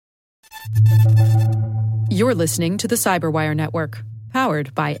You're listening to the Cyberwire Network,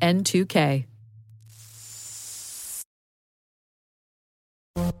 powered by N2K.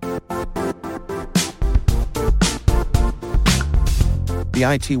 The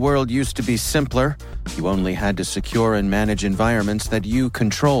IT world used to be simpler. You only had to secure and manage environments that you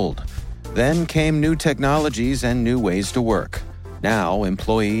controlled. Then came new technologies and new ways to work. Now,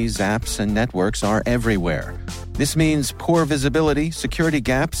 employees, apps, and networks are everywhere. This means poor visibility, security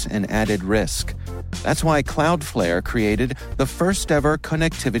gaps, and added risk. That's why Cloudflare created the first-ever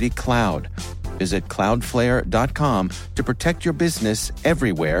connectivity cloud. Visit cloudflare.com to protect your business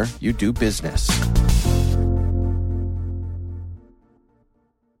everywhere you do business.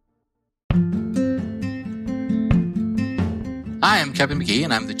 Hi, I'm Kevin McGee,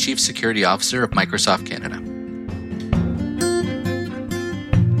 and I'm the Chief Security Officer of Microsoft Canada.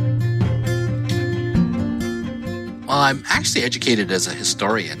 Well, I'm actually educated as a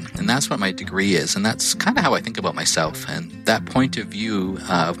historian, and that's what my degree is, and that's kind of how I think about myself. And that point of view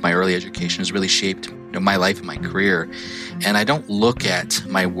of my early education has really shaped my life and my career. And I don't look at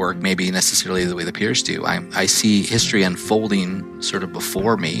my work maybe necessarily the way the peers do. I see history unfolding sort of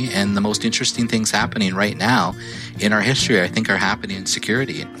before me, and the most interesting things happening right now in our history, I think, are happening in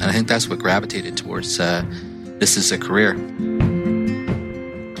security. And I think that's what gravitated towards this as a career.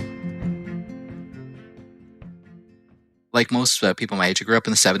 Like most people my age, I grew up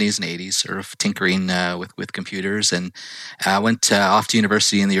in the 70s and 80s, sort of tinkering with computers, and went off to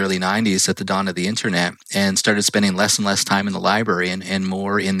university in the early 90s at the dawn of the internet, and started spending less and less time in the library and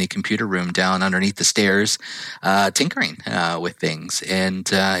more in the computer room down underneath the stairs, tinkering with things. And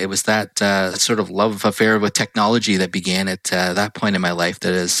it was that sort of love affair with technology that began at that point in my life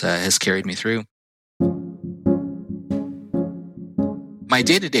that has carried me through. My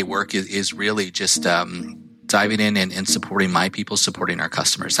day-to-day work is really just diving in and supporting my people, supporting our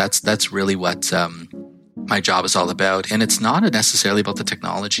customers. That's really what my job is all about. And it's not necessarily about the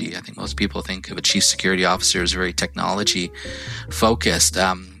technology. I think most people think of a chief security officer as very technology focused.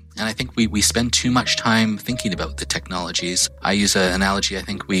 And I think we spend too much time thinking about the technologies. I use an analogy. I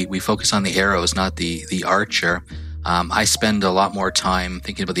think we focus on the arrows, not the archer. I spend a lot more time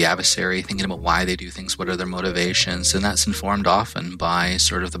thinking about the adversary, thinking about why they do things, what are their motivations, and that's informed often by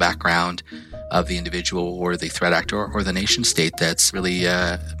sort of the background of the individual or the threat actor or the nation state that's really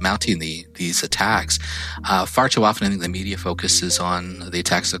mounting these attacks. Far too often, I think the media focuses on the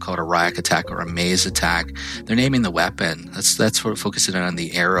attacks that are called a RYAC attack or a maze attack. They're naming the weapon. That's what focusing on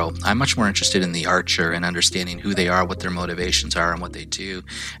the arrow. I'm much more interested in the archer and understanding who they are, what their motivations are, and what they do.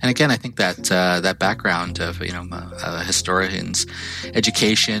 And again, I think that that background of a historian's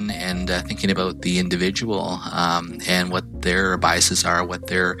education and thinking about the individual and what their biases are, what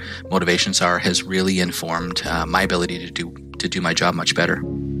their motivations are, has really informed my ability to do my job much better.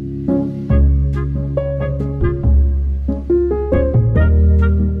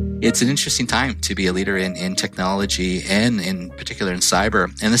 It's an interesting time to be a leader in technology and in particular in cyber.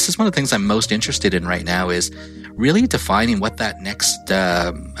 And this is one of the things I'm most interested in right now is really defining what that next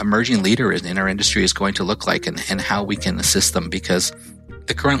emerging leader in our industry is going to look like and how we can assist them, because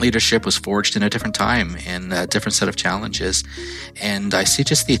the current leadership was forged in a different time and a different set of challenges. And I see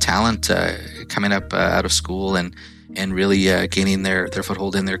just the talent coming up out of school and really gaining their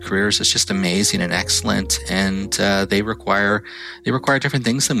foothold in their careers is just amazing and excellent. And they require different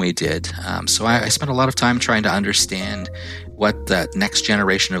things than we did. So I spent a lot of time trying to understand what that next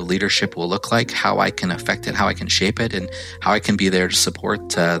generation of leadership will look like, how I can affect it, how I can shape it, and how I can be there to support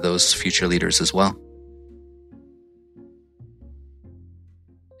those future leaders as well.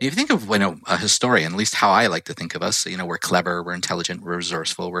 If you think of a historian, at least how I like to think of us, we're clever, we're intelligent, we're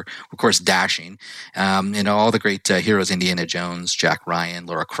resourceful, we're of course dashing. All the great heroes, Indiana Jones, Jack Ryan,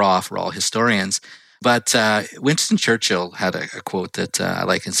 Laura Croft, were all historians. But Winston Churchill had a quote that I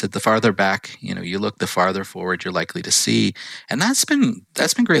like and said, "The farther back you look, the farther forward you're likely to see." And that's been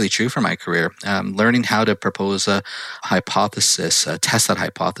greatly true for my career. Learning how to propose a hypothesis, test that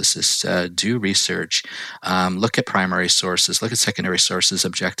hypothesis, do research, look at primary sources, look at secondary sources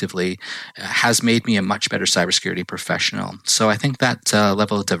objectively, has made me a much better cybersecurity professional. So I think that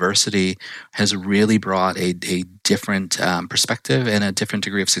level of diversity has really brought a different perspective and a different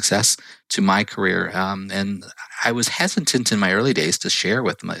degree of success to my career. And I was hesitant in my early days to share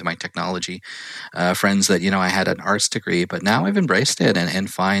with my technology friends that, I had an arts degree, but now I've embraced it and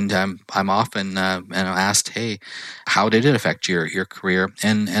find I'm often asked, hey, how did it affect your career?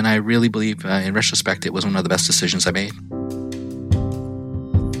 And I really believe in retrospect, it was one of the best decisions I made.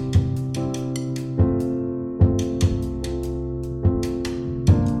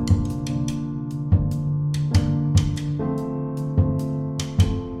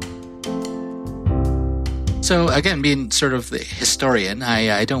 So again, being sort of the historian,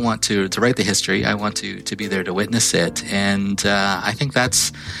 I don't want to write the history. I want to be there to witness it. And I think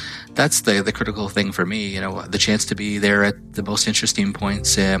that's the critical thing for me, the chance to be there at the most interesting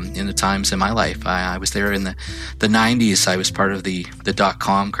points in the times in my life. I was there in the 90s. I was part of the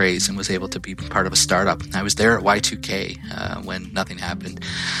 .com craze and was able to be part of a startup. I was there at Y2K when nothing happened.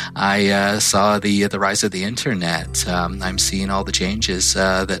 I saw the rise of the internet. I'm seeing all the changes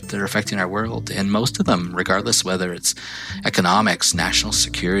that are affecting our world, and most of them, regardless whether it's economics, national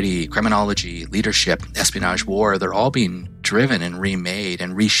security, criminology, leadership, espionage, war, they're all being driven and remade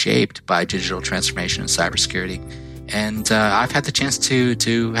and reshaped by digital transformation and cybersecurity. And I've had the chance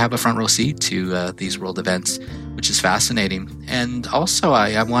to have a front row seat to these world events, which is fascinating. And also,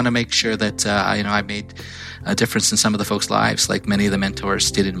 I want to make sure that I made a difference in some of the folks' lives, like many of the mentors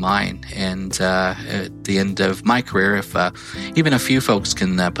did in mine. And at the end of my career, if even a few folks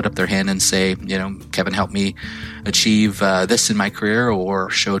can put up their hand and say, Kevin helped me achieve this in my career, or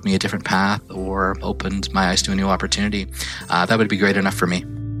showed me a different path, or opened my eyes to a new opportunity, that would be great enough for me.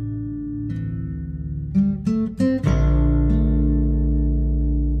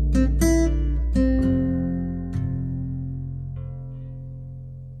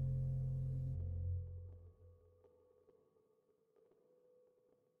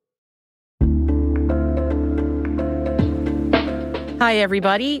 Hi,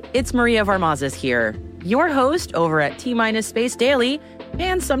 everybody. It's Maria Varmazes here, your host over at T-Minus Space Daily,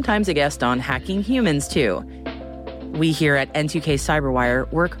 and sometimes a guest on Hacking Humans, too. We here at N2K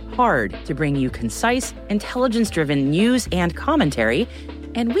Cyberwire work hard to bring you concise, intelligence-driven news and commentary,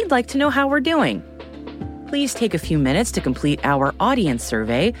 and we'd like to know how we're doing. Please take a few minutes to complete our audience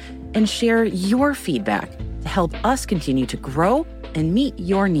survey and share your feedback to help us continue to grow and meet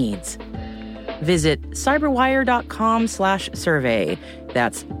your needs. Visit cyberwire.com/survey.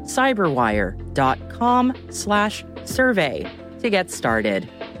 That's cyberwire.com/survey to get started.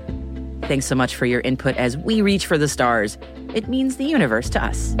 Thanks so much for your input as we reach for the stars. It means the universe to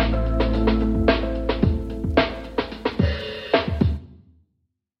us.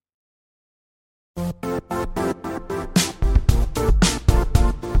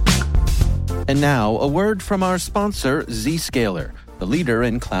 And now, a word from our sponsor, Zscaler, the leader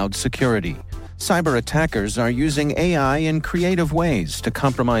in cloud security. Cyber attackers are using AI in creative ways to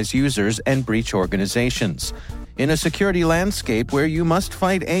compromise users and breach organizations. In a security landscape where you must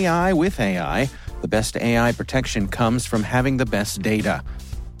fight AI with AI, the best AI protection comes from having the best data.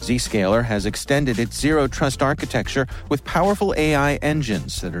 Zscaler has extended its Zero Trust architecture with powerful AI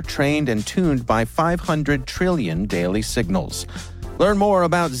engines that are trained and tuned by 500 trillion daily signals. Learn more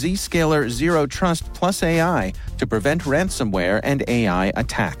about Zscaler Zero Trust plus AI to prevent ransomware and AI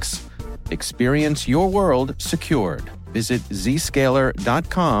attacks. Experience your world secured. Visit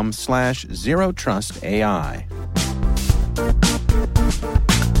zscaler.com/zerotrustai.